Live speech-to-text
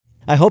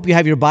I hope you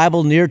have your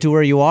Bible near to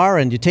where you are,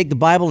 and you take the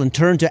Bible and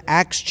turn to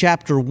Acts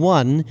chapter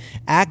 1.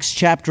 Acts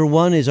chapter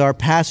 1 is our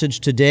passage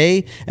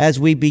today as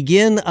we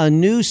begin a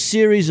new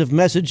series of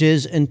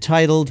messages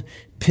entitled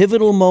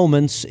Pivotal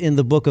Moments in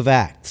the Book of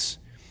Acts.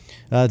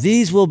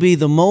 These will be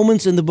the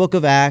moments in the book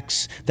of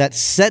Acts that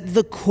set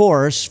the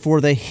course for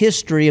the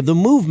history of the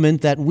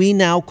movement that we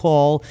now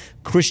call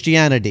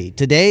Christianity.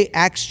 Today,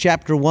 Acts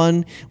chapter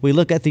 1, we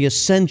look at the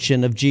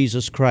ascension of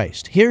Jesus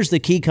Christ. Here's the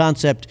key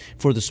concept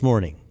for this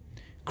morning.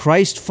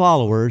 Christ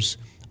followers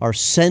are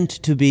sent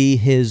to be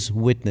His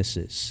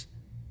witnesses.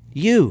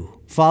 You,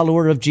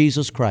 follower of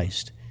Jesus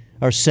Christ,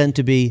 are sent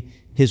to be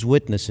His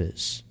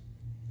witnesses.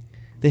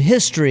 The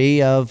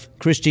history of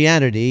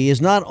Christianity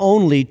is not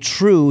only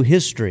true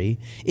history,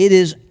 it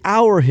is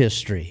our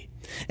history.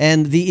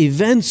 And the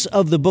events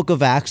of the book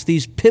of Acts,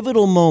 these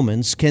pivotal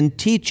moments, can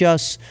teach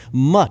us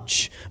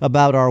much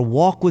about our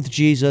walk with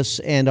Jesus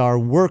and our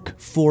work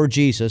for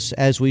Jesus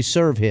as we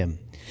serve Him.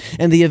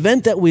 And the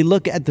event that we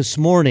look at this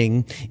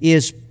morning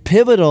is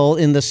pivotal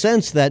in the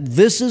sense that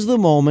this is the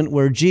moment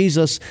where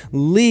Jesus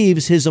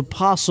leaves His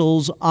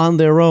apostles on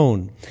their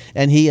own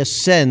and He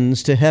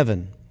ascends to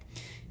heaven.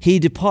 He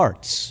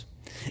departs,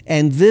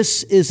 and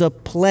this is a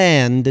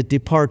planned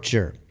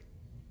departure.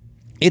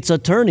 It's a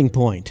turning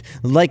point,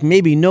 like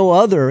maybe no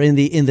other in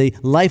the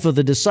life of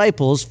the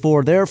disciples,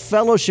 for their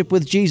fellowship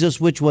with Jesus,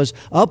 which was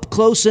up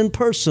close and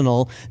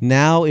personal,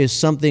 now is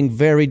something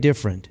very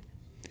different.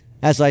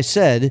 As I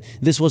said,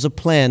 this was a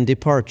planned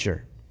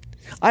departure.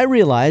 I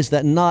realize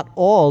that not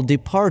all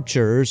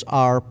departures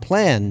are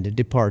planned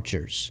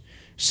departures.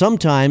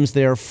 Sometimes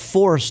they're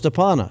forced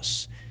upon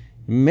us.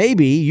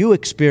 Maybe you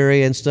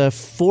experienced a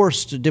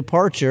forced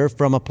departure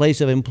from a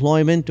place of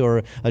employment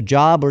or a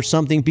job or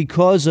something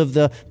because of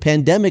the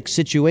pandemic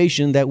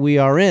situation that we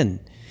are in.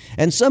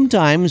 And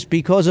sometimes,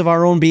 because of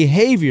our own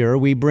behavior,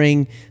 we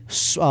bring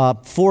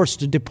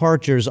forced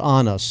departures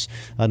on us.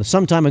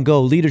 Some time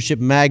ago, Leadership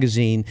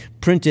Magazine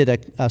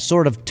printed a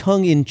sort of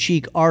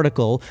tongue-in-cheek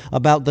article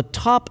about the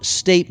top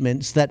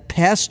statements that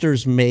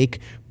pastors make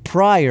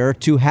prior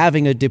to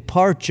having a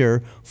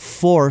departure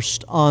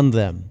forced on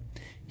them.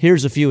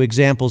 Here's a few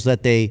examples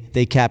that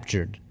they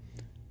captured.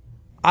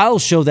 I'll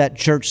show that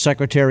church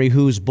secretary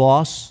who's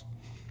boss.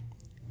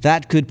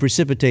 That could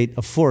precipitate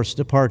a forced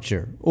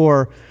departure.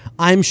 Or,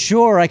 I'm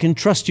sure I can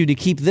trust you to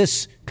keep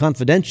this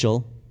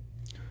confidential.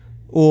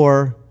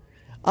 Or,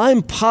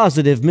 I'm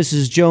positive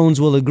Mrs. Jones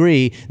will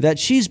agree that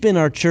she's been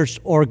our church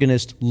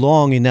organist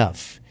long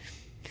enough.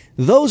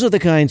 Those are the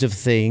kinds of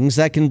things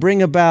that can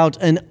bring about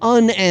an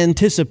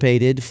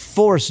unanticipated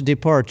forced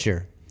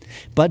departure.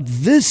 But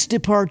this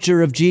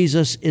departure of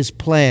Jesus is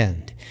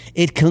planned.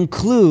 It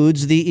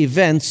concludes the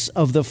events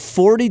of the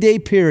 40-day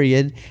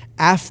period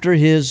after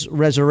His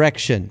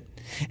resurrection.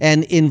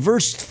 And in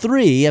verse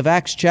 3 of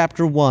Acts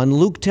chapter 1,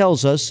 Luke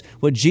tells us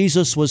what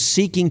Jesus was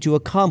seeking to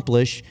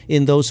accomplish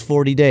in those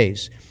 40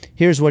 days.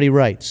 Here's what he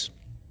writes.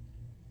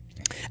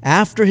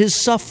 After His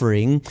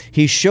suffering,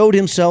 He showed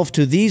Himself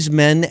to these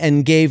men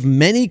and gave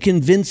many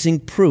convincing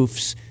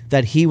proofs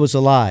that He was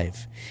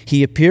alive.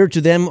 He appeared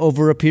to them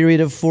over a period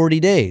of 40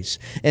 days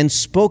and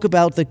spoke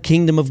about the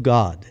kingdom of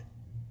God.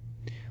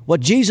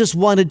 What Jesus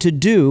wanted to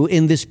do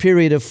in this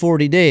period of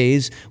 40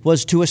 days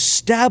was to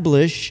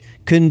establish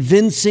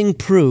convincing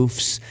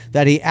proofs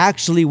that He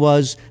actually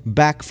was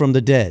back from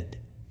the dead.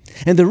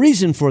 And the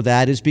reason for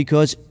that is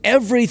because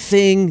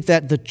everything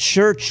that the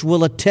church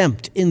will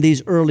attempt in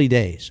these early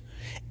days,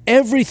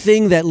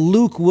 everything that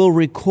Luke will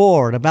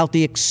record about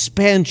the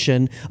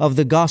expansion of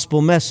the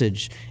gospel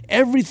message,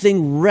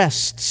 everything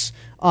rests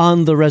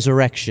on the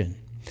resurrection.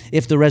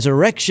 If the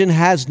resurrection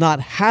has not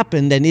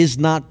happened and is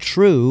not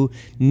true,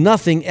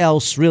 nothing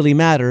else really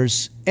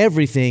matters.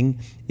 Everything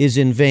is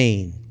in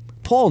vain.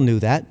 Paul knew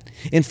that.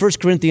 In 1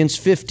 Corinthians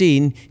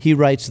 15, he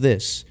writes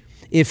this,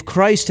 "If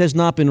Christ has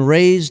not been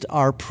raised,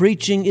 our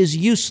preaching is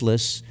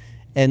useless,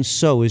 and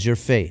so is your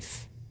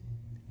faith."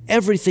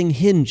 Everything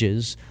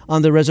hinges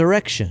on the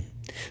resurrection.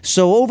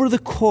 So over the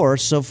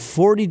course of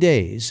 40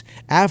 days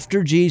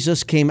after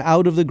Jesus came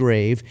out of the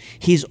grave,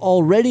 He's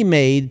already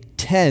made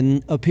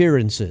 10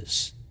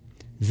 appearances.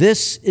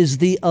 This is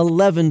the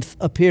 11th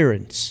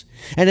appearance,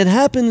 and it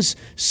happens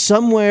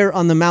somewhere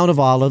on the Mount of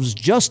Olives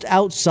just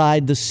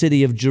outside the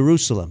city of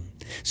Jerusalem.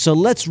 So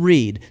let's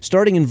read.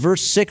 Starting in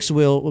verse 6,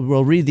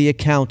 we'll read the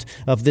account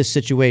of this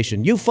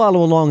situation. You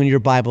follow along in your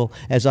Bible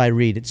as I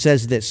read. It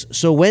says this,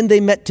 "So when they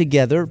met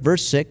together,"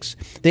 verse 6,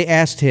 "they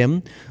asked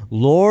Him,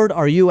 'Lord,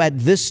 are you at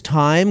this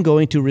time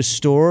going to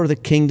restore the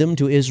kingdom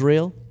to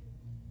Israel?'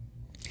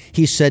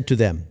 He said to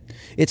them,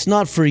 'It's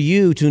not for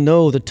you to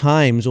know the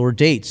times or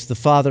dates the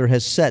Father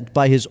has set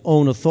by His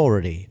own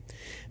authority,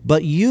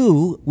 but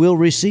you will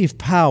receive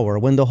power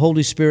when the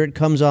Holy Spirit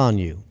comes on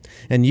you.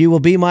 And you will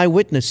be my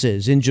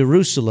witnesses in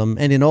Jerusalem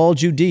and in all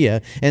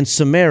Judea and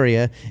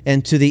Samaria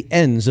and to the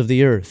ends of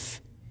the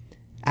earth.'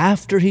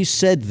 After He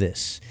said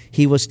this,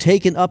 He was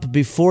taken up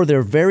before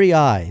their very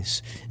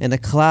eyes, and a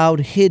cloud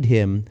hid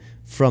Him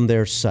from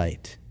their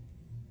sight."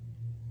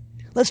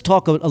 Let's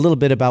talk a little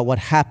bit about what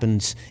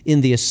happens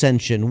in the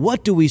ascension.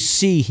 What do we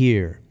see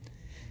here?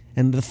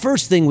 And the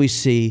first thing we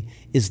see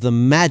is the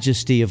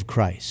majesty of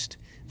Christ,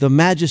 the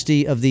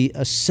majesty of the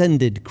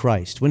ascended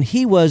Christ. When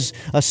he was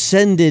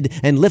ascended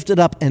and lifted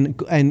up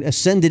and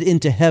ascended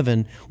into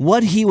heaven,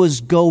 what he was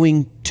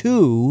going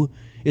to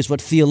is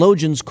what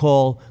theologians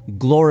call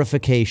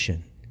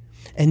glorification.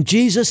 And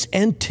Jesus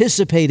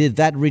anticipated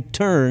that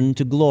return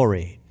to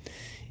glory.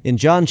 In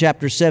John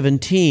chapter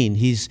 17,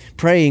 he's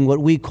praying what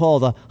we call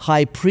the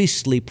high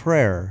priestly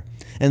prayer.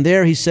 And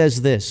there he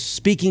says this,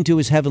 speaking to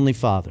his heavenly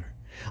Father,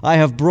 I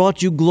have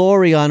brought you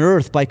glory on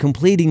earth by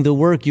completing the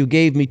work you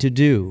gave me to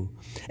do.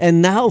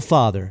 And now,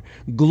 Father,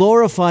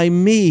 glorify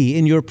me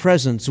in your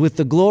presence with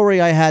the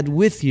glory I had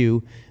with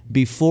you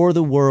before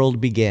the world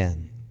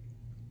began.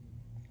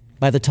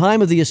 By the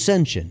time of the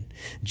ascension,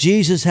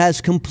 Jesus has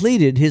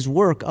completed his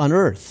work on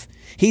earth.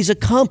 He's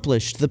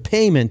accomplished the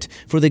payment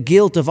for the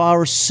guilt of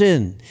our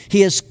sin.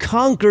 He has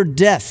conquered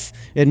death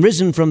and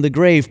risen from the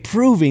grave,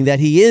 proving that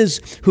he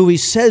is who he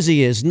says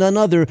he is, none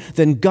other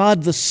than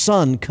God the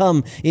Son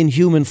come in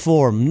human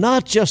form,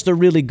 not just a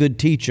really good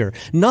teacher,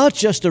 not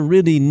just a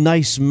really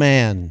nice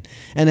man.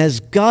 And as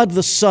God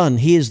the Son,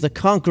 he is the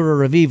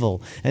conqueror of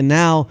evil, and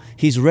now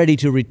he's ready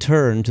to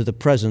return to the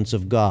presence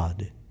of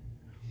God.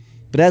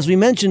 But as we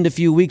mentioned a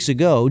few weeks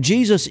ago,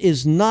 Jesus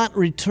is not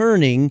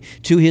returning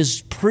to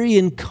his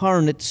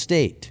pre-incarnate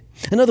state.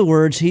 In other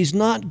words, he's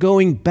not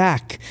going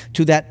back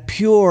to that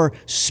pure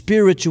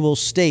spiritual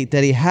state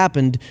that he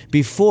happened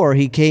before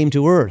he came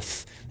to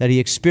earth, that he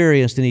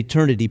experienced in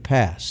eternity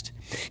past.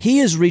 He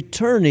is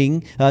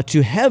returning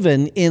to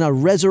heaven in a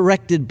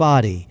resurrected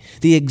body,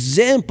 the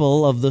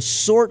example of the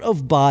sort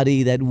of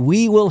body that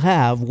we will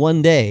have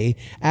one day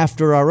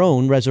after our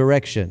own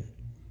resurrection.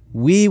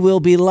 We will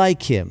be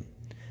like him.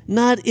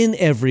 Not in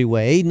every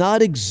way,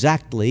 not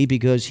exactly,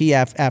 because he,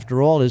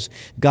 after all, is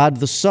God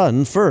the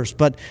Son first,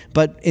 but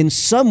in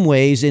some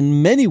ways,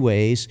 in many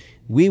ways,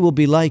 we will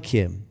be like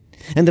him.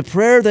 And the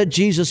prayer that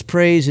Jesus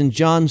prays in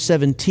John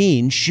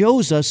 17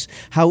 shows us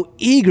how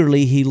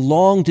eagerly he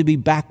longed to be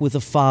back with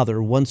the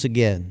Father once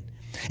again.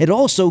 It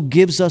also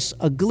gives us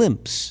a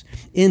glimpse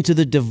into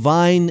the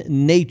divine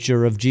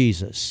nature of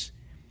Jesus.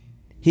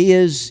 He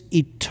is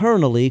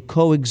eternally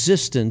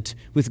coexistent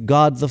with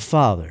God the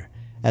Father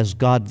as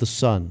God the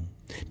Son.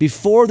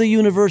 Before the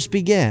universe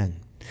began,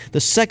 the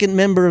second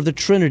member of the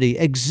Trinity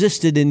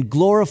existed in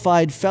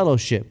glorified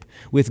fellowship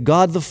with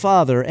God the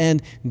Father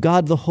and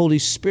God the Holy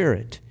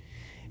Spirit.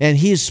 And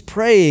he is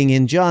praying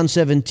in John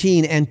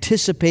 17,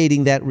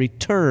 anticipating that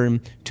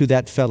return to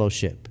that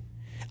fellowship.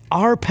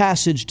 Our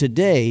passage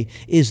today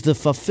is the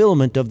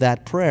fulfillment of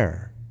that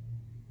prayer.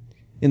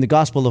 In the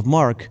Gospel of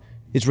Mark,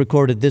 it's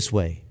recorded this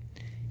way.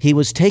 He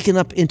was taken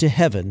up into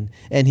heaven,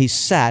 and he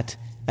sat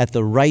at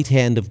the right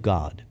hand of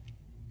God.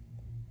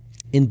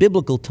 In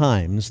biblical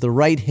times, the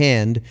right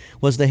hand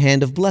was the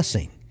hand of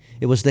blessing.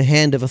 It was the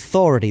hand of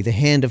authority, the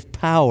hand of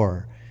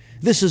power.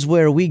 This is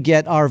where we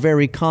get our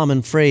very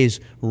common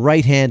phrase,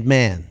 right-hand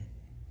man.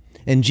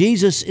 And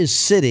Jesus is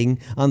sitting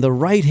on the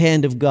right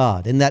hand of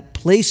God in that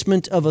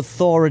placement of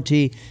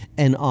authority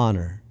and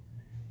honor.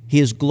 He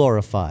is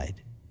glorified.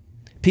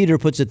 Peter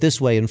puts it this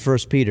way in 1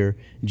 Peter,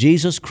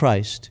 Jesus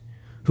Christ,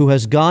 who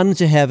has gone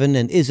into heaven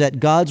and is at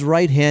God's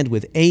right hand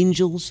with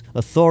angels,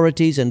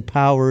 authorities, and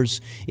powers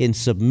in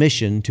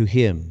submission to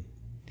him.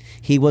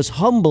 He was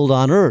humbled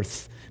on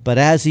earth, but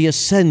as he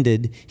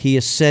ascended, he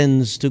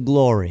ascends to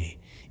glory.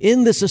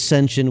 In this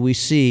ascension, we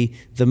see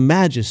the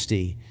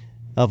majesty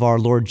of our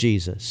Lord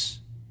Jesus.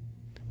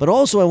 But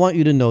also I want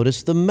you to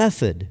notice the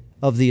method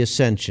of the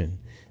ascension.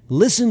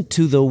 Listen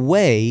to the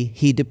way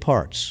he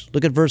departs.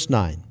 Look at verse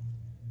 9.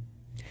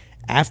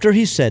 After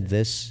he said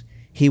this,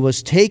 he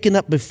was taken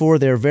up before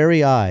their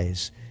very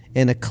eyes,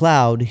 and a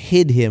cloud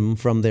hid him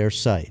from their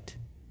sight.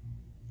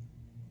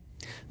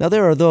 Now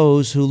there are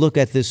those who look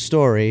at this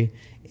story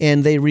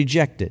and they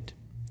reject it.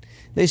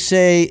 They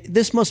say,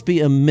 this must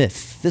be a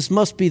myth. This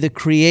must be the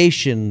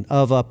creation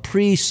of a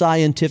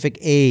pre-scientific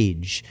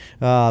age.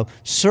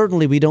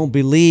 Certainly we don't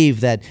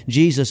believe that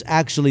Jesus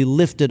actually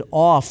lifted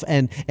off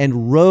and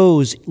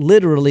rose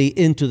literally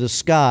into the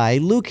sky.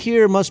 Luke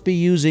here must be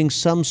using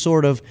some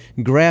sort of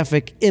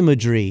graphic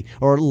imagery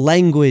or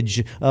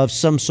language of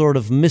some sort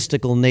of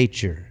mystical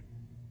nature.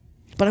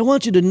 But I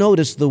want you to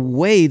notice the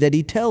way that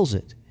he tells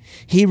it.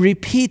 He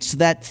repeats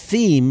that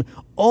theme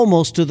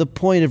almost to the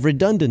point of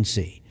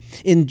redundancy.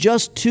 In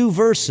just 2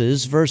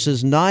 verses,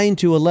 verses 9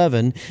 to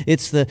 11,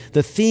 it's the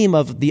theme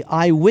of the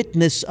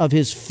eyewitness of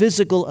his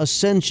physical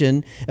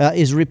ascension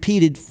is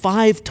repeated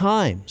 5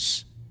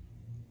 times.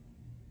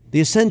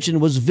 The ascension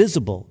was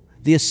visible.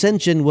 The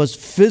ascension was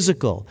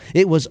physical.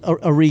 It was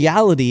a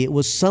reality. It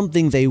was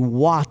something they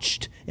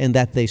watched and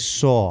that they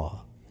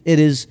saw. It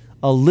is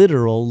a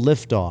literal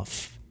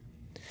liftoff.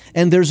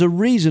 And there's a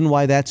reason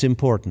why that's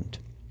important.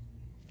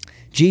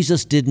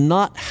 Jesus did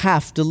not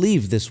have to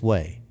leave this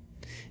way.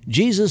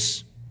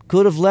 Jesus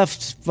could have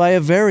left by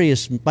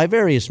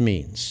various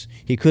means.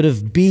 He could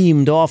have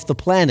beamed off the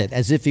planet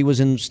as if he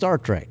was in Star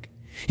Trek.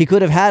 He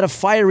could have had a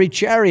fiery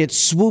chariot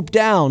swoop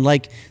down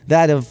like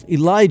that of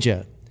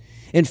Elijah.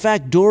 In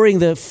fact, during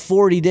the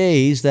 40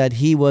 days that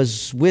he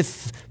was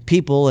with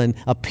people and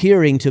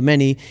appearing to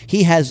many,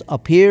 he has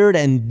appeared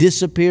and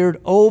disappeared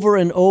over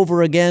and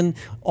over again,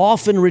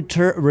 often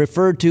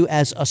referred to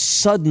as a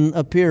sudden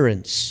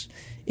appearance.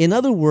 In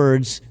other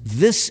words,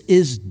 this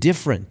is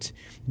different.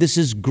 This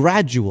is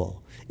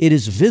gradual. It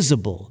is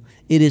visible.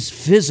 It is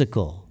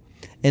physical.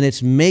 And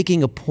it's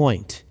making a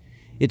point.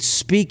 It's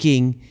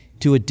speaking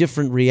to a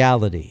different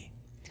reality.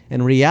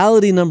 And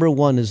reality number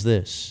one is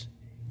this: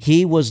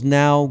 he was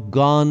now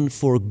gone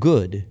for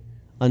good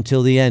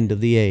until the end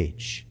of the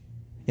age.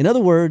 In other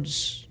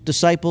words,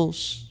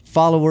 disciples,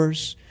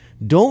 followers,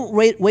 don't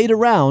wait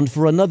around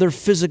for another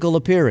physical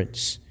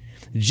appearance.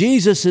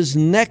 Jesus'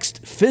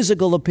 next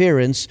physical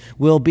appearance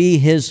will be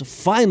his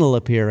final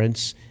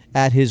appearance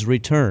at his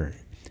return.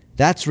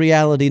 That's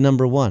reality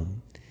number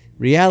one.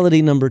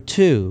 Reality number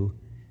two,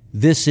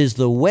 this is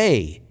the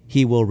way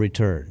he will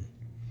return.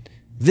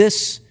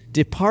 This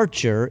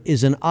departure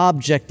is an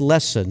object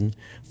lesson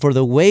for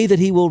the way that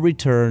he will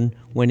return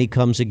when he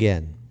comes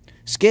again.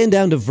 Scan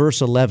down to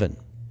verse 11.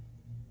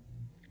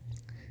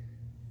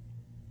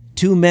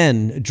 Two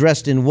men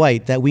dressed in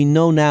white that we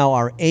know now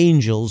are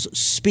angels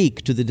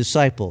speak to the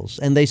disciples,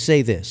 and they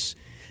say this: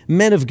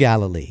 "Men of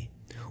Galilee,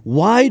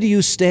 why do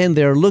you stand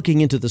there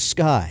looking into the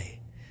sky?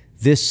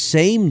 This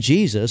same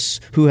Jesus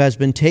who has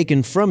been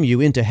taken from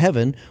you into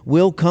heaven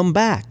will come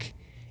back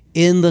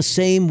in the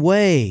same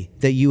way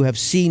that you have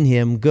seen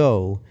him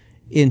go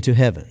into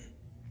heaven."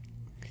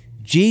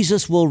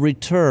 Jesus will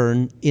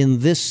return in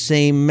this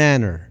same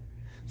manner.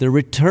 The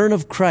return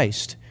of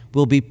Christ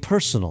will be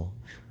personal.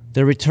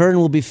 The return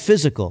will be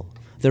physical.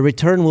 The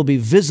return will be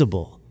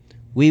visible.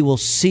 We will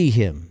see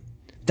him.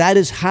 That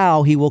is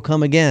how he will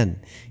come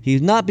again. He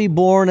will not be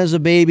born as a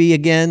baby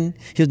again.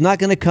 He's not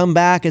going to come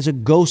back as a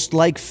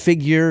ghost-like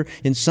figure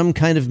in some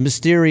kind of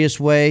mysterious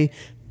way.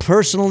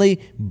 Personally,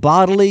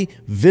 bodily,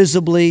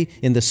 visibly,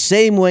 in the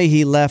same way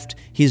he left,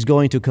 he's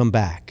going to come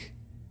back.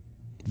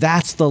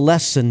 That's the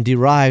lesson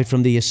derived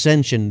from the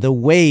ascension, the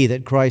way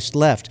that Christ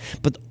left.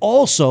 But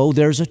also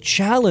there's a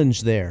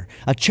challenge there,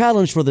 a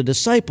challenge for the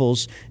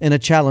disciples and a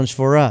challenge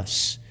for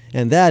us.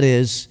 And that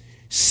is,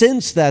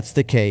 since that's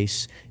the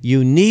case,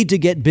 you need to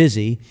get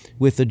busy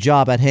with the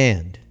job at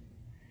hand.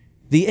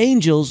 The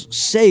angels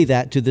say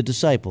that to the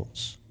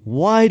disciples.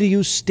 Why do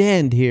you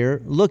stand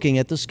here looking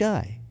at the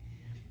sky?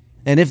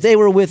 And if they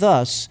were with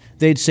us,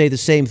 they'd say the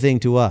same thing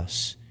to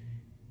us.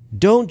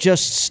 Don't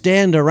just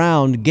stand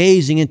around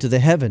gazing into the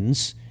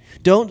heavens.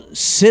 Don't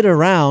sit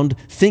around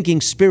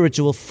thinking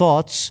spiritual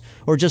thoughts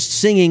or just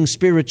singing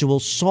spiritual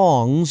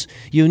songs.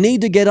 You need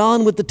to get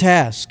on with the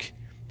task,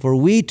 for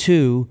we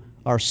too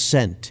are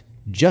sent,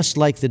 just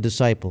like the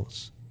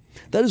disciples.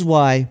 That is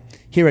why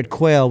here at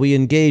Quail we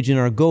engage in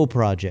our Go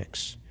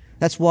projects.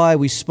 That's why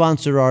we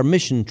sponsor our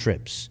mission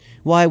trips,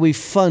 why we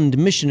fund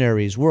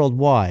missionaries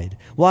worldwide,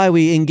 why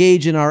we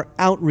engage in our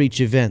outreach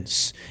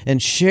events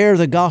and share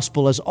the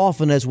gospel as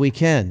often as we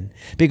can,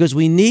 because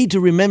we need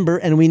to remember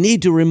and we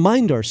need to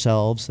remind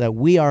ourselves that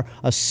we are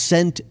a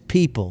sent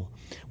people.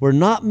 We're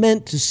not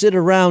meant to sit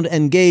around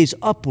and gaze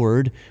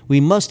upward.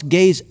 We must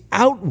gaze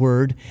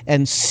outward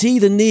and see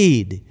the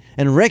need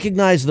and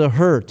recognize the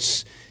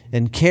hurts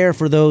and care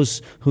for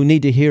those who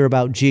need to hear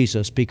about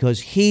Jesus,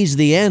 because he's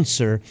the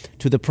answer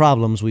to the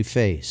problems we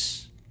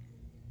face.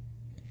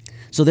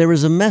 So there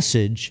is a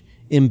message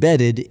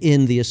embedded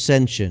in the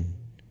ascension.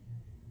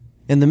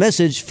 And the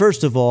message,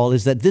 first of all,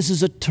 is that this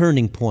is a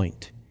turning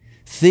point.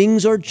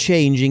 Things are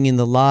changing in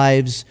the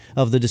lives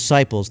of the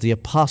disciples, the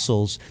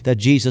apostles that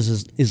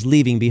Jesus is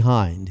leaving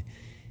behind,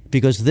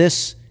 because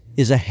this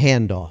is a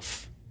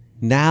handoff.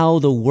 Now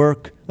the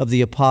work of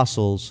the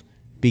apostles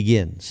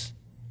begins.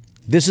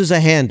 This is a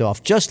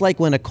handoff, just like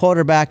when a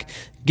quarterback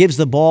gives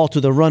the ball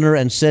to the runner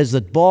and says,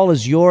 "The ball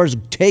is yours,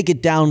 take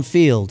it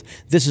downfield."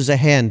 This is a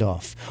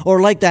handoff. Or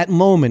like that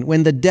moment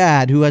when the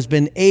dad who has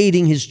been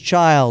aiding his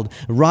child,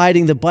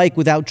 riding the bike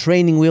without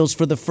training wheels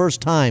for the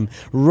first time,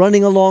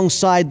 running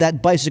alongside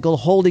that bicycle,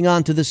 holding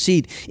on to the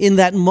seat, in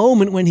that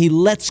moment when he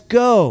lets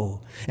go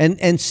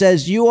and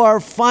says, "You are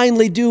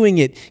finally doing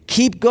it.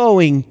 Keep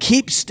going,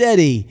 keep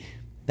steady."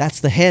 That's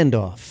the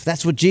handoff.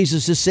 That's what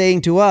Jesus is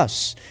saying to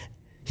us.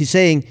 He's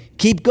saying,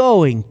 keep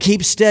going,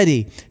 keep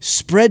steady,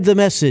 spread the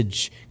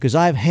message, because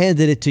I've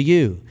handed it to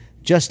you,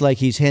 just like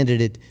he's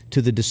handed it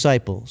to the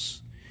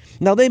disciples.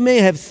 Now, they may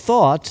have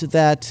thought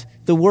that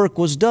the work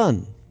was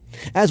done.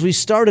 As we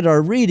started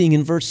our reading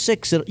in verse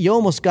 6, you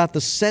almost got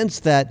the sense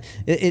that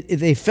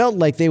they felt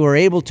like they were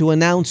able to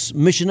announce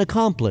mission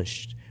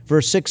accomplished.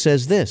 Verse 6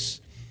 says this: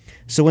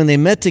 "So when they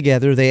met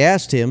together, they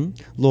asked him,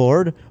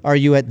 'Lord, are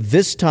you at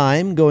this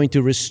time going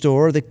to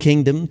restore the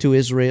kingdom to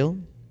Israel?'"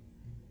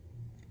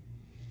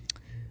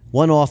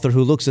 One author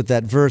who looks at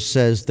that verse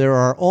says there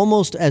are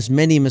almost as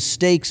many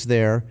mistakes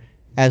there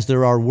as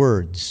there are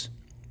words.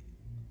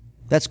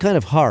 That's kind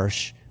of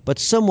harsh, but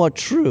somewhat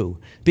true,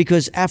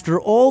 because after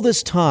all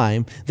this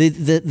time,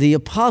 the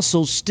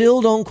apostles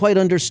still don't quite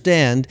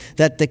understand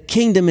that the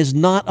kingdom is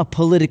not a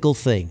political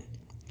thing.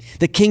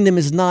 The kingdom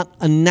is not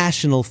a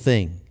national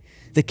thing.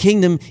 The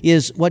kingdom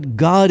is what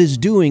God is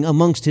doing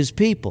amongst his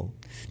people.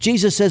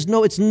 Jesus says,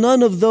 no, it's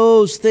none of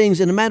those things.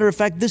 And a matter of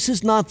fact, this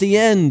is not the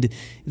end.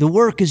 The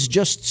work is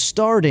just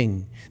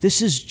starting.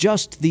 This is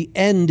just the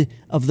end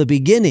of the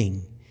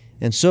beginning.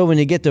 And so when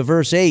you get to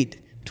verse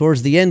 8,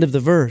 towards the end of the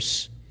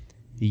verse,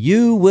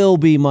 you will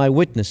be my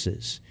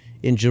witnesses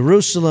in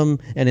Jerusalem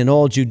and in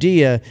all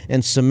Judea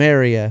and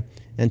Samaria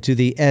and to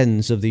the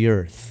ends of the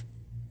earth.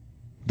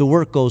 The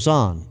work goes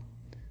on.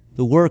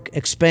 The work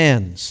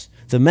expands.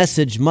 The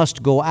message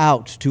must go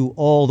out to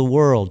all the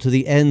world, to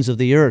the ends of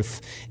the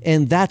earth.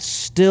 And that's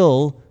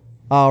still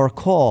our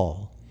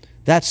call.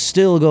 That's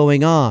still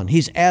going on.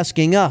 He's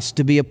asking us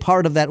to be a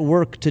part of that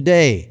work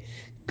today,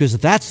 because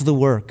that's the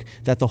work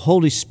that the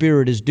Holy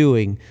Spirit is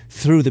doing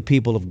through the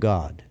people of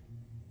God.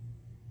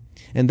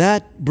 And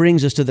that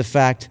brings us to the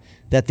fact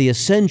that the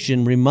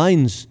ascension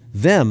reminds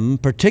them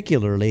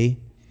particularly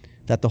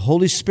that the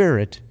Holy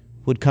Spirit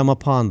would come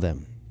upon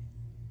them.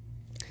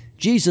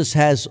 Jesus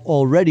has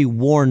already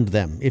warned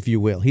them, if you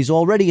will. He's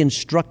already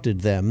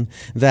instructed them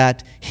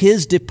that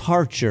his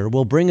departure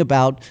will bring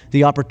about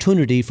the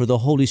opportunity for the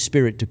Holy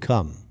Spirit to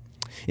come.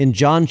 In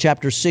John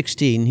chapter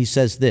 16, he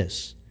says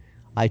this,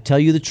 I tell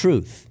you the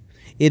truth,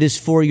 it is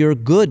for your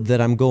good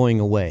that I'm going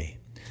away.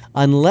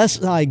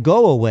 Unless I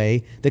go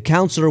away, the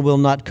Counselor will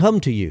not come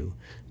to you,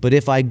 but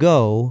if I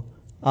go,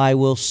 I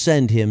will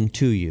send him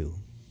to you.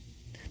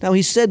 Now,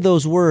 he said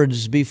those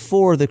words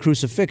before the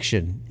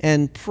crucifixion,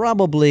 and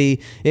probably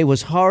it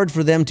was hard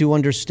for them to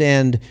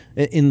understand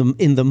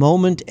in the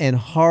moment and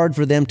hard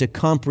for them to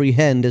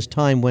comprehend as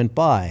time went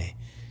by.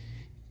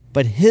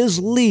 But his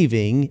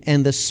leaving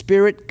and the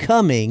Spirit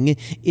coming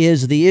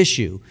is the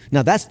issue.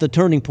 Now, that's the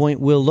turning point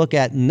we'll look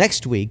at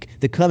next week,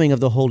 the coming of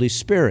the Holy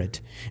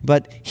Spirit.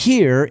 But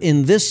here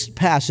in this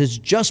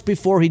passage, just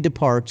before he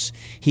departs,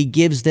 he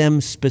gives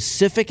them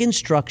specific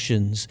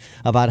instructions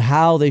about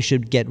how they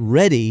should get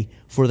ready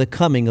for the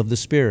coming of the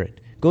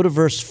Spirit. Go to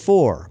verse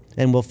 4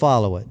 and we'll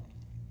follow it.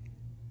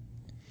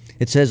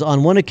 It says,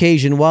 on one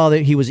occasion while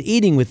he was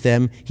eating with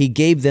them, he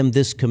gave them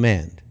this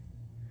command,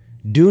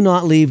 do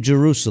not leave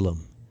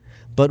Jerusalem,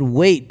 but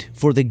wait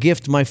for the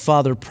gift my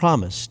Father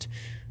promised,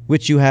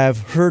 which you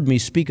have heard me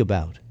speak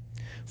about.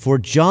 For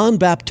John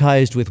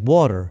baptized with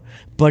water,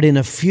 but in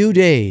a few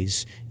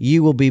days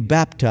you will be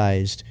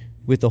baptized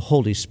with the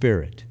Holy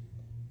Spirit.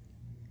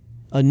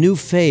 A new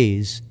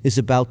phase is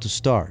about to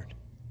start.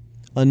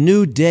 A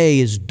new day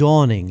is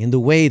dawning in the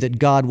way that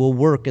God will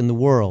work in the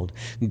world.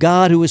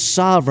 God, who is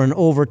sovereign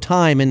over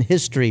time and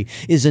history,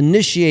 is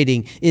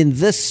initiating in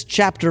this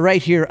chapter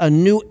right here a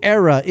new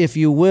era, if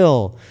you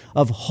will,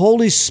 of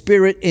Holy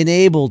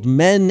Spirit-enabled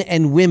men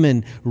and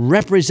women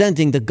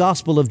representing the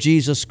gospel of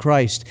Jesus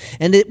Christ.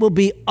 And it will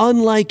be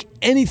unlike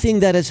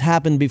anything that has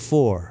happened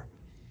before.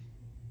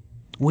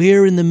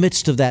 We're in the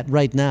midst of that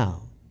right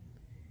now.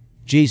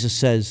 Jesus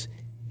says,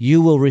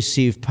 you will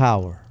receive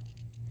power.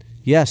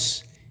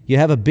 Yes, you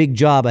have a big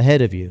job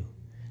ahead of you,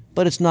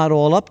 but it's not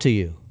all up to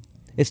you.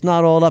 It's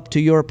not all up to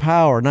your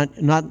power, not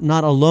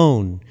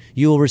alone.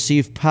 You will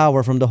receive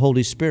power from the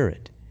Holy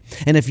Spirit.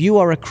 And if you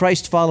are a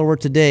Christ follower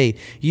today,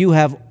 you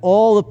have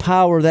all the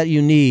power that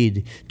you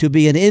need to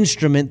be an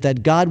instrument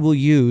that God will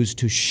use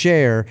to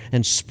share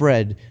and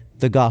spread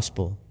the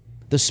gospel.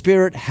 The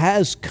Spirit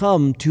has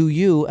come to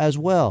you as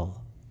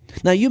well.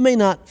 Now, you may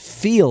not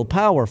feel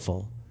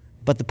powerful,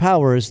 but the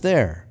power is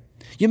there.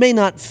 You may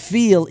not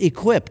feel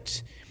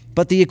equipped,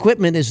 but the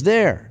equipment is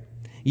there.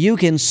 You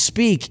can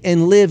speak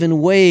and live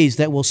in ways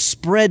that will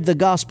spread the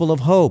gospel of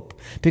hope,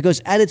 because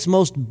at its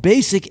most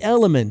basic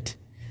element,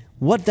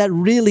 what that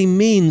really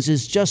means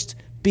is just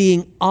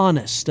being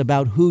honest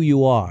about who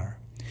you are,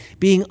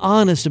 being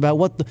honest about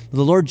what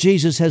the Lord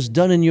Jesus has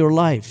done in your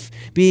life,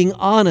 being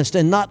honest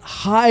and not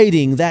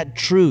hiding that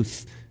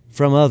truth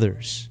from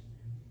others.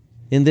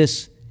 In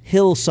this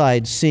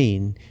hillside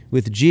scene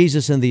with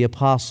Jesus and the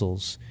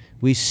apostles,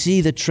 we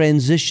see the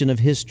transition of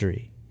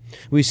history.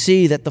 We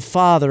see that the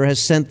Father has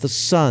sent the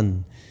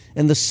Son,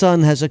 and the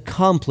Son has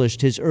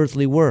accomplished his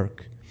earthly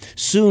work.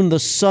 Soon the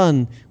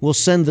Son will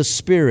send the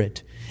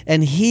Spirit,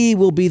 and he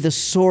will be the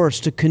source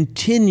to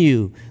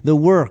continue the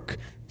work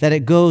that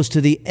it goes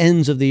to the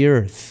ends of the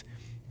earth.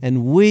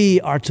 And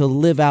we are to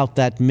live out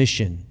that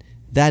mission.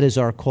 That is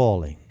our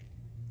calling.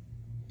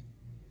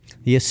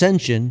 The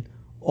ascension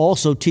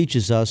also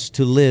teaches us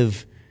to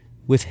live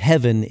with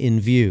heaven in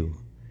view.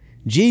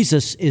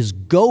 Jesus is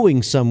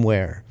going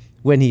somewhere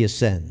when he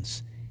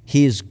ascends.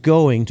 He is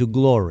going to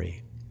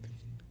glory.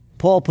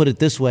 Paul put it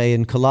this way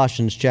in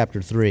Colossians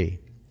chapter 3.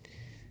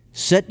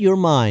 Set your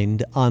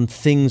mind on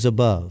things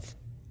above,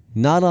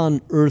 not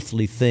on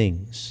earthly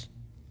things.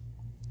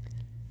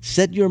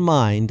 Set your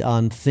mind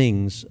on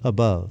things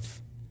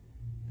above.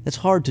 That's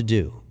hard to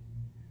do.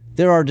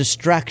 There are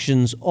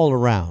distractions all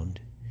around.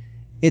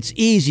 It's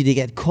easy to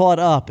get caught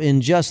up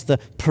in just the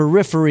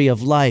periphery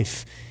of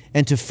life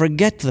and to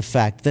forget the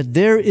fact that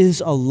there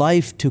is a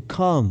life to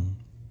come.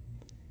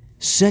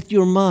 Set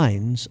your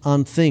minds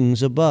on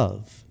things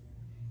above.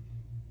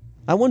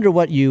 I wonder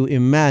what you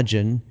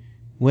imagine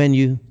when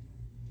you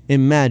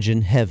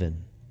imagine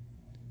heaven.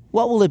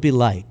 What will it be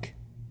like?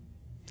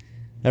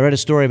 I read a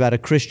story about a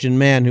Christian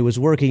man who was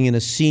working in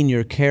a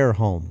senior care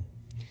home.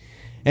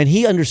 And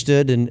he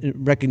understood and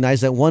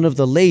recognized that one of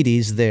the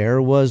ladies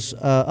there was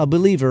a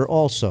believer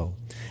also.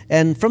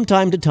 And from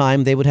time to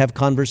time, they would have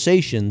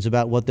conversations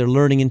about what they're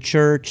learning in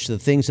church, the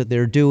things that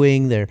they're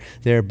doing,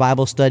 their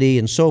Bible study,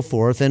 and so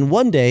forth. And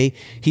one day,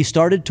 he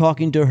started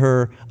talking to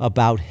her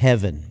about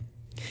heaven.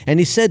 And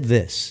he said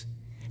this,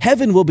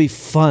 "Heaven will be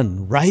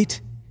fun,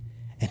 right?"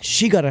 And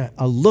she got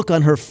a look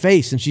on her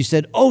face, and she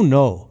said, "Oh,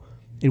 no,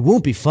 it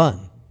won't be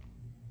fun."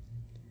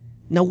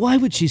 Now, why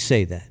would she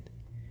say that?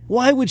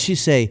 Why would she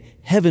say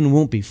heaven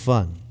won't be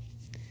fun?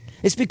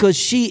 It's because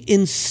she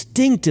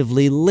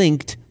instinctively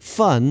linked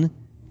fun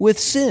with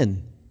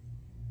sin.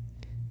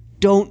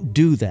 Don't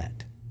do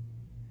that.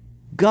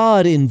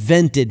 God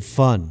invented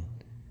fun.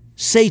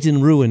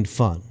 Satan ruined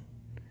fun.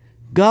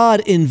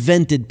 God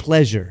invented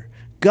pleasure.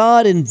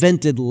 God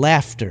invented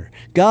laughter.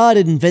 God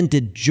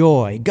invented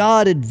joy.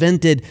 God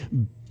invented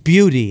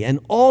beauty. And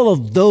all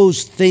of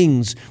those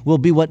things will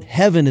be what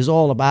heaven is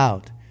all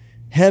about.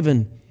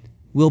 Heaven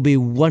will be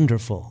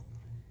wonderful.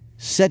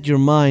 Set your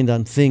mind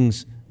on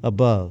things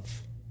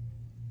above.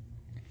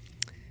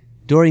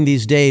 During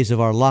these days of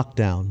our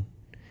lockdown,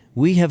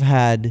 we have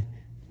had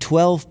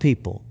 12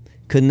 people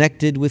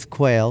connected with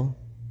Quail,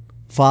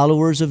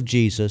 followers of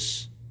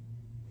Jesus,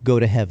 go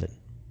to heaven.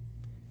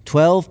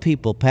 12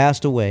 people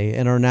passed away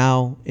and are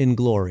now in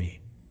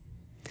glory.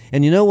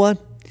 And you know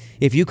what?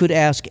 If you could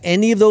ask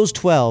any of those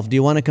 12, do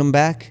you want to come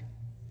back?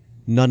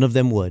 None of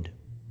them would.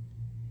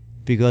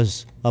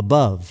 Because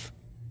above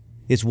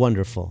is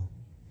wonderful.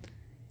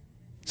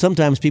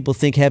 Sometimes people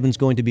think heaven's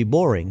going to be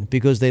boring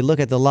because they look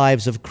at the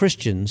lives of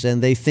Christians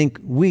and they think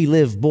we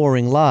live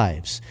boring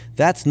lives.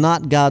 That's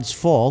not God's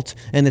fault,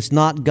 and it's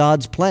not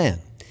God's plan.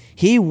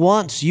 He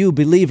wants you,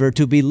 believer,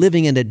 to be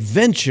living an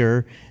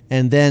adventure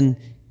and then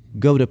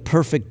go to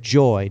perfect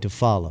joy to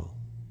follow.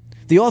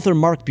 The author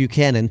Mark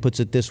Buchanan puts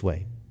it this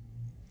way.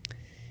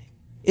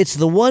 It's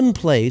the one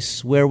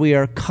place where we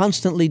are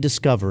constantly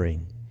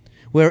discovering,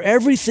 where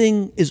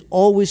everything is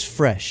always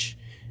fresh.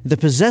 The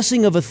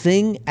possessing of a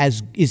thing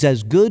is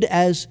as good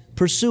as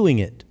pursuing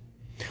it,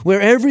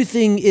 where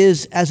everything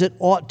is as it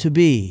ought to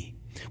be,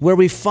 where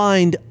we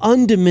find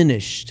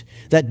undiminished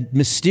that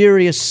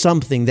mysterious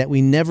something that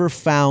we never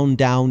found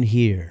down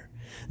here,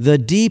 the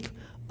deep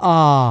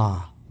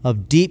ah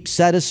of deep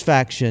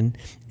satisfaction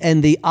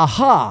and the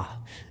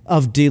aha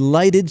of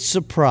delighted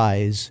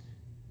surprise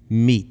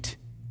meet.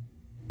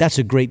 That's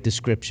a great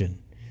description.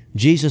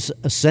 Jesus'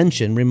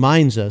 ascension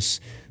reminds us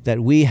that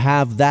we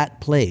have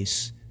that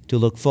place to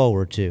look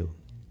forward to.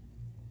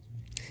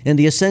 And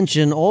the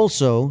ascension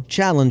also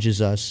challenges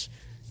us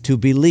to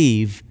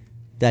believe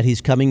that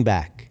he's coming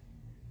back.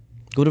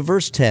 Go to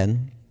verse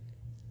 10.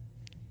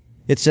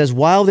 It says,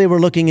 "While they were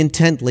looking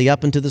intently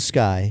up into the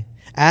sky,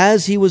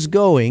 as he was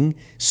going,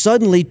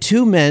 suddenly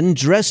 2 men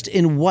dressed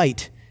in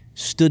white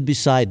stood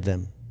beside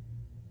them.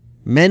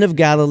 'Men of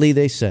Galilee,'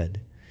 they said,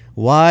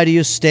 'why do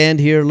you stand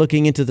here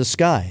looking into the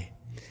sky?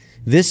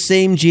 This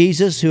same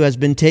Jesus who has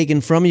been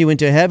taken from you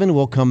into heaven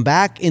will come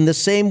back in the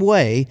same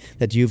way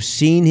that you've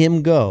seen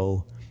him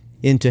go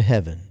into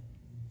heaven.'"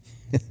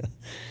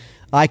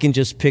 I can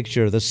just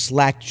picture the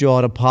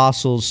slack-jawed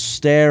apostles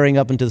staring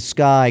up into the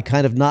sky,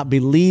 kind of not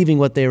believing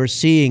what they were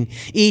seeing,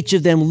 each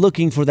of them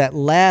looking for that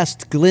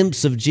last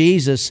glimpse of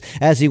Jesus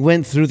as he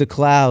went through the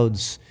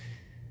clouds.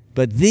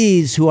 But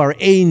these who are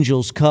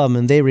angels come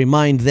and they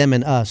remind them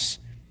and us,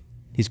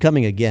 he's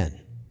coming again.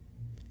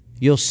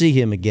 You'll see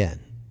him again.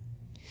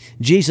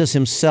 Jesus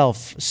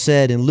himself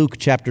said in Luke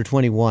chapter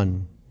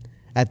 21,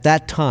 "At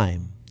that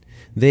time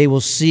they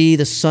will see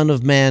the Son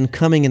of Man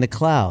coming in a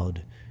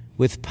cloud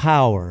with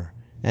power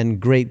and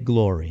great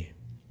glory."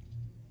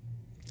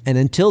 And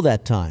until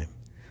that time,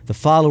 the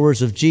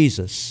followers of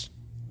Jesus,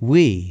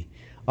 we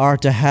are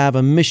to have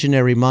a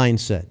missionary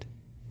mindset.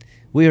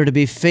 We are to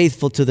be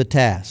faithful to the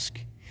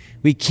task.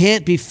 We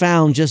can't be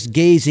found just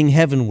gazing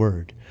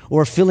heavenward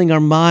or filling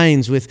our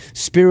minds with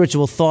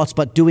spiritual thoughts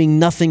but doing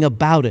nothing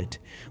about it.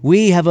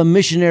 We have a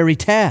missionary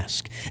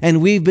task, and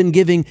we've been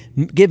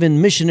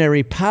given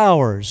missionary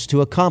powers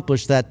to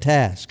accomplish that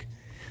task.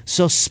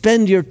 So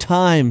spend your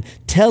time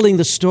telling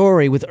the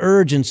story with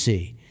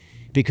urgency,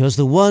 because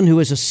the one who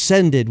has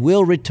ascended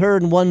will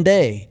return one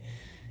day,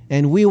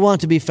 and we want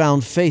to be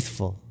found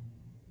faithful.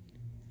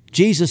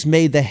 Jesus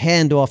made the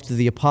handoff to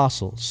the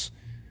apostles.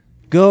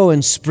 Go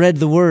and spread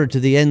the word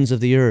to the ends of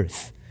the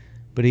earth.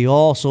 But he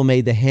also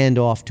made the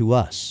handoff to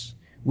us.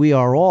 We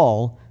are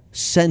all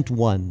sent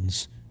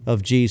ones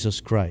of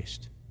Jesus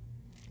Christ.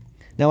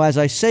 Now, as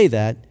I say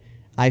that,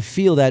 I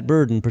feel that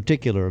burden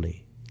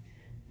particularly,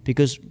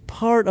 because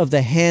part of the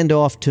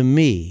handoff to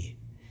me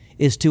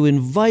is to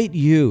invite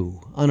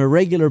you on a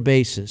regular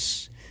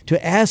basis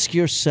to ask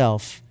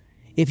yourself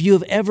if you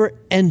have ever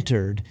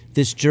entered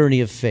this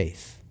journey of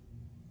faith.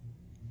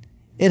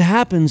 It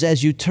happens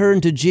as you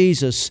turn to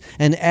Jesus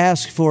and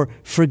ask for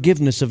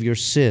forgiveness of your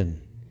sin.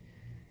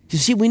 You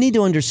see, we need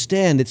to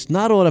understand it's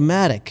not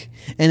automatic,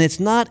 and it's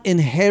not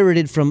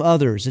inherited from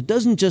others. It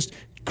doesn't just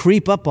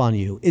creep up on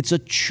you. It's a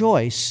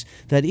choice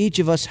that each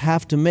of us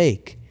have to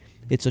make.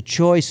 It's a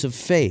choice of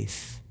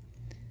faith.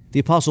 The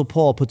Apostle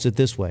Paul puts it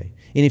this way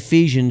in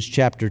Ephesians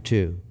chapter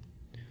 2.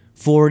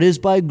 For it is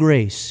by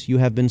grace you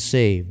have been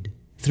saved,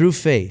 through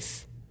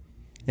faith,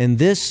 and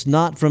this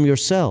not from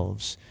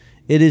yourselves.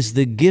 It is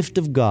the gift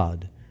of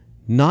God,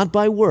 not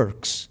by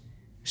works,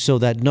 so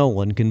that no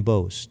one can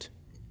boast.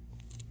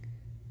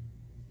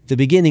 The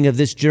beginning of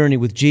this journey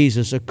with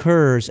Jesus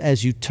occurs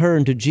as you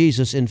turn to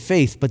Jesus in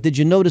faith. But did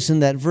you notice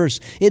in that verse,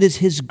 it is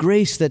His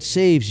grace that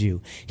saves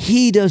you.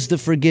 He does the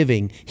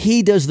forgiving.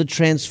 He does the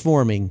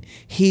transforming.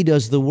 He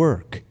does the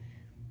work.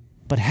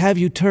 But have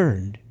you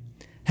turned?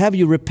 Have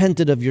you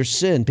repented of your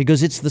sin?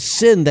 Because it's the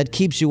sin that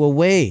keeps you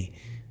away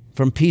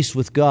from peace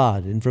with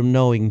God and from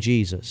knowing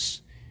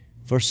Jesus.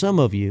 For some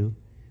of you,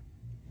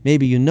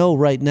 maybe you know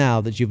right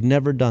now that you've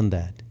never done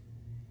that,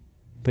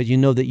 but you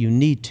know that you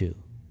need to.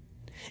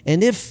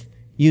 And if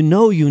you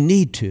know you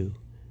need to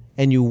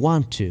and you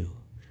want to,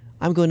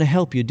 I'm going to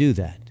help you do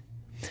that.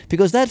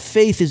 Because that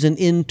faith is an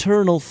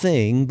internal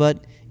thing,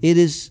 but it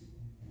is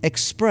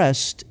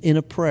expressed in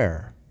a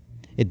prayer.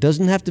 It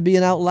doesn't have to be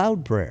an out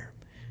loud prayer.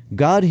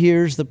 God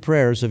hears the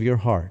prayers of your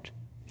heart.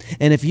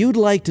 And if you'd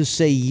like to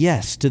say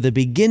yes to the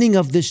beginning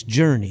of this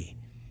journey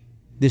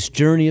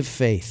of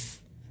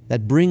faith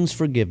that brings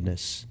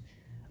forgiveness,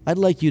 I'd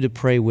like you to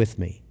pray with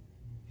me.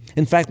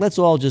 In fact, let's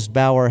all just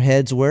bow our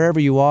heads wherever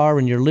you are,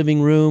 in your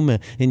living room,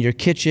 in your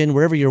kitchen,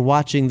 wherever you're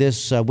watching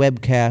this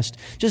webcast.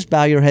 Just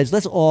bow your heads.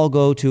 Let's all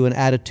go to an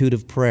attitude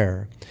of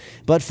prayer.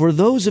 But for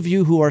those of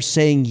you who are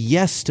saying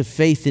yes to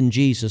faith in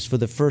Jesus for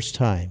the first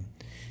time,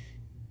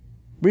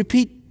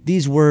 repeat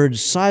these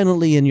words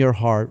silently in your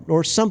heart,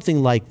 or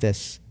something like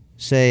this.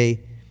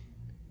 Say,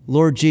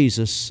 Lord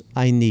Jesus,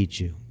 I need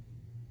you.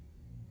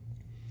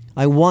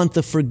 I want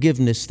the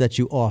forgiveness that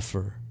you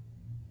offer.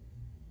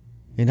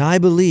 And I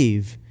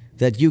believe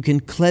that you can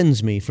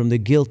cleanse me from the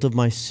guilt of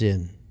my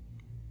sin.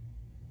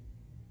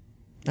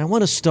 I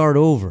want to start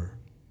over.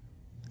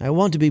 I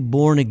want to be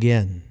born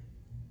again.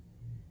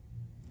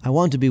 I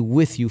want to be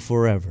with you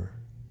forever.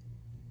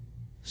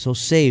 So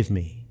save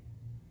me,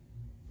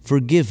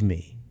 forgive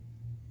me,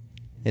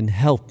 and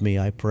help me,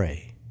 I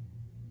pray.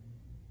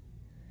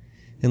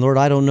 And Lord,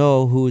 I don't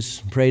know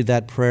who's prayed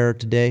that prayer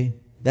today.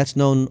 That's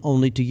known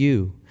only to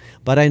you.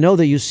 But I know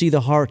that you see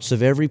the hearts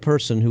of every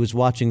person who is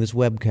watching this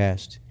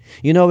webcast.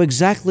 You know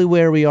exactly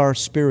where we are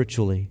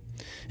spiritually.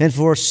 And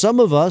for some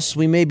of us,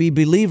 we may be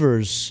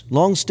believers,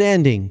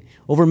 long-standing,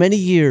 over many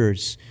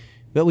years,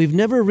 but we've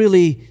never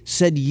really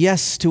said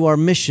yes to our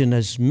mission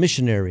as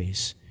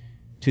missionaries,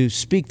 to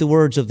speak the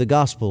words of the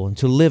gospel and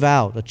to live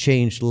out a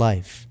changed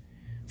life.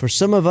 For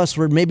some of us,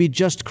 we're maybe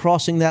just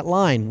crossing that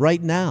line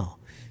right now,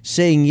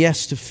 saying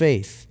yes to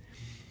faith.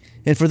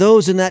 And for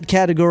those in that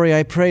category,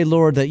 I pray,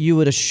 Lord, that you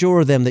would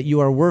assure them that you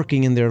are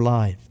working in their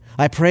life.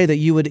 I pray that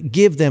you would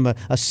give them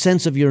a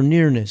sense of your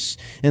nearness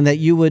and that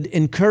you would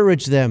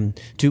encourage them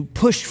to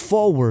push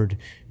forward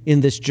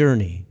in this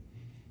journey.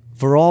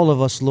 For all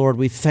of us, Lord,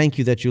 we thank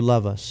you that you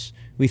love us.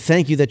 We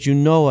thank you that you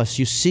know us.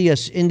 You see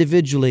us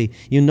individually.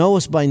 You know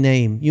us by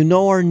name. You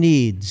know our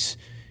needs.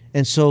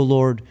 And so,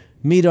 Lord,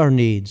 meet our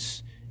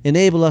needs.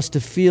 Enable us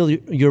to feel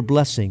your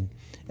blessing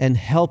and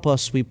help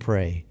us, we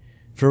pray.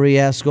 For we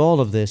ask all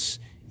of this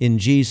in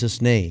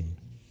Jesus' name.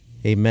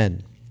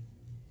 Amen.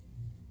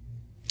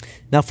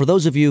 Now, for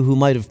those of you who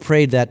might have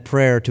prayed that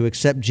prayer to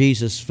accept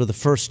Jesus for the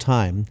first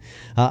time,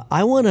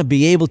 I want to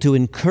be able to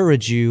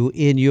encourage you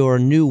in your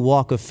new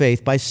walk of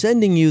faith by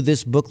sending you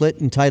this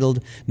booklet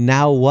entitled,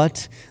 Now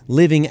What?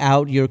 Living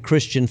Out Your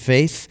Christian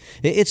Faith.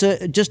 It's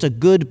just a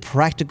good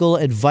practical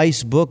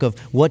advice book of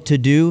what to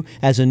do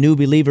as a new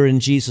believer in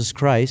Jesus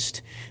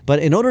Christ. But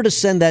in order to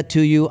send that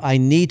to you, I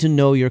need to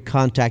know your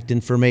contact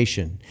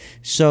information.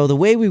 So the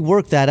way we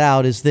work that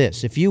out is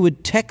this. If you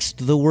would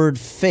text the word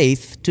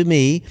faith to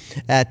me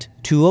at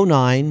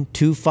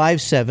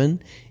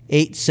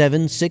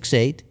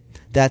 209-257-8768.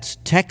 That's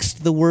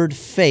text the word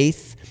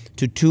faith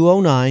to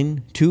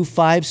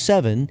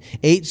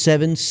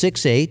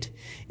 209-257-8768.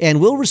 And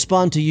we'll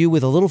respond to you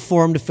with a little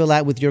form to fill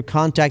out with your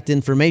contact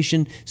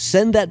information.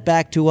 Send that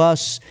back to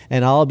us,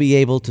 and I'll be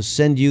able to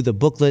send you the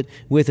booklet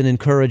with an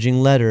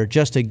encouraging letter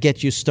just to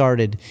get you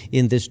started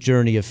in this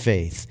journey of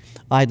faith.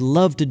 I'd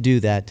love to do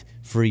that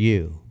for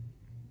you.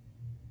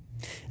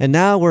 And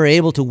now we're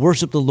able to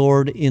worship the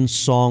Lord in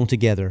song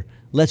together.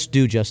 Let's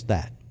do just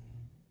that.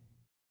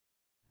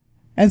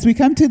 As we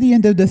come to the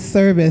end of the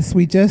service,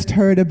 we just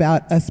heard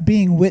about us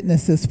being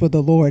witnesses for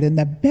the Lord. And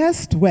the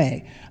best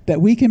way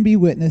that we can be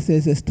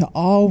witnesses is to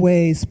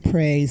always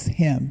praise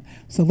Him.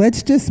 So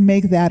let's just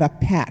make that a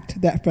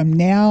pact that from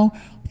now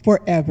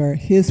forever,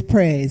 His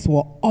praise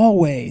will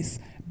always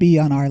be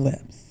on our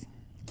lips.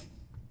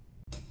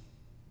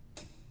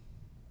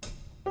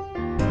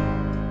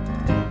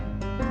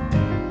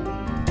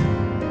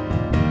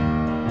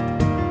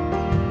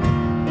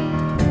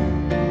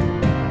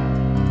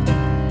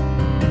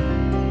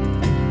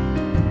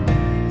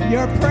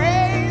 Your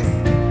praise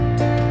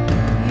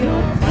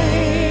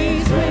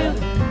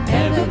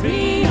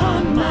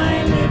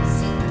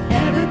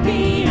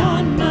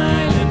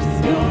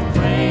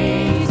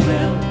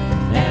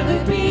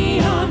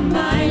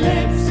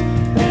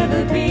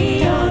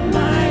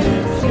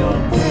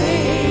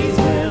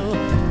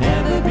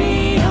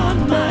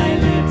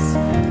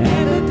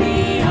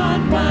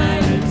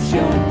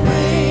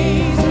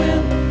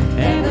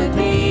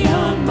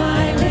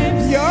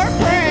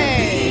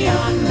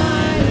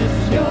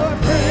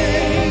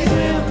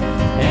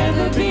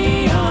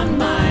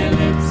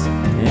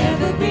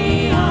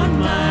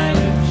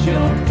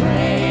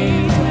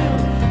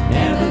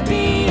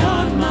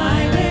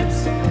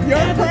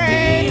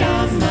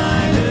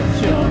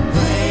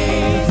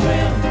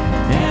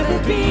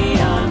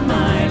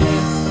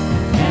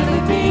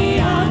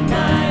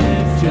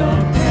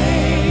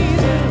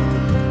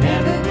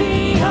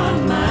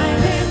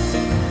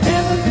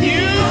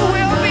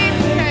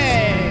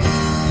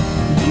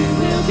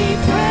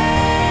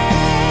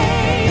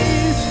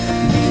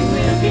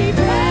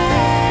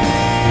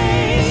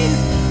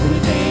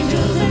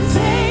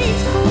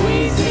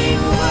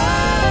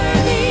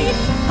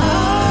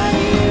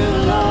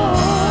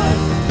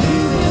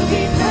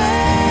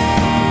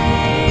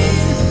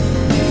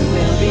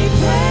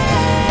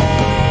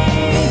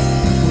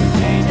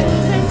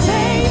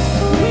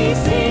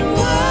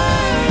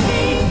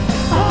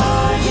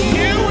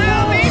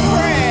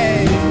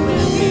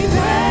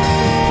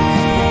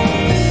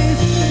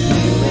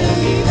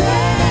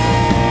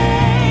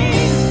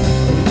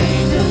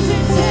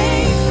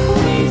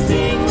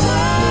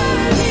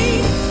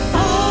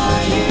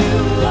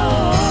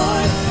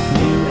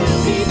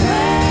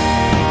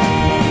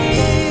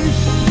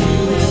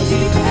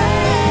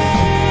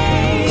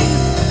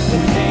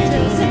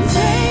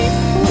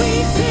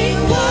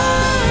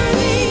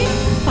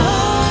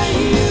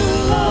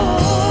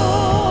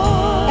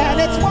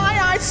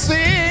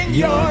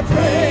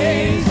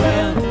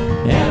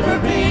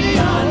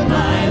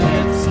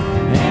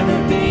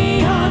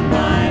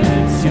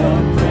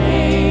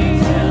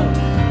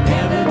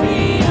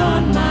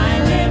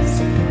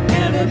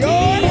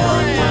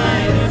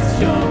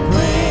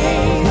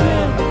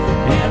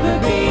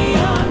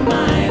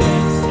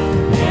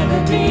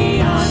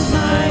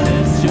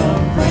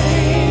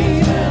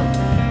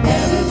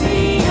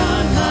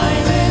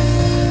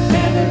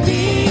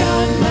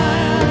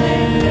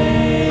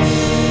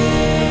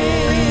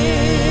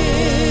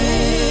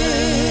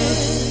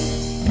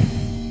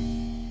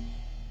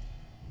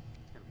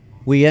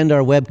We end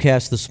our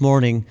webcast this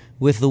morning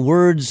with the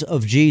words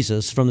of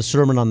Jesus from the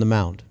Sermon on the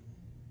Mount.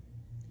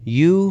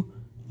 You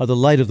are the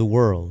light of the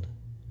world.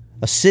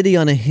 A city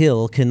on a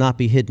hill cannot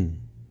be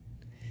hidden.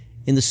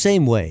 In the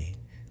same way,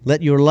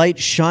 let your light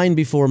shine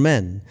before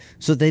men,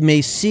 so that they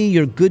may see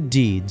your good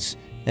deeds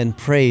and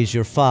praise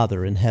your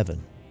Father in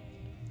heaven.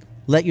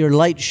 Let your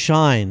light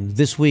shine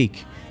this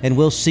week, and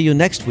we'll see you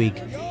next week.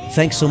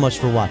 Thanks so much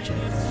for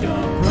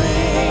watching.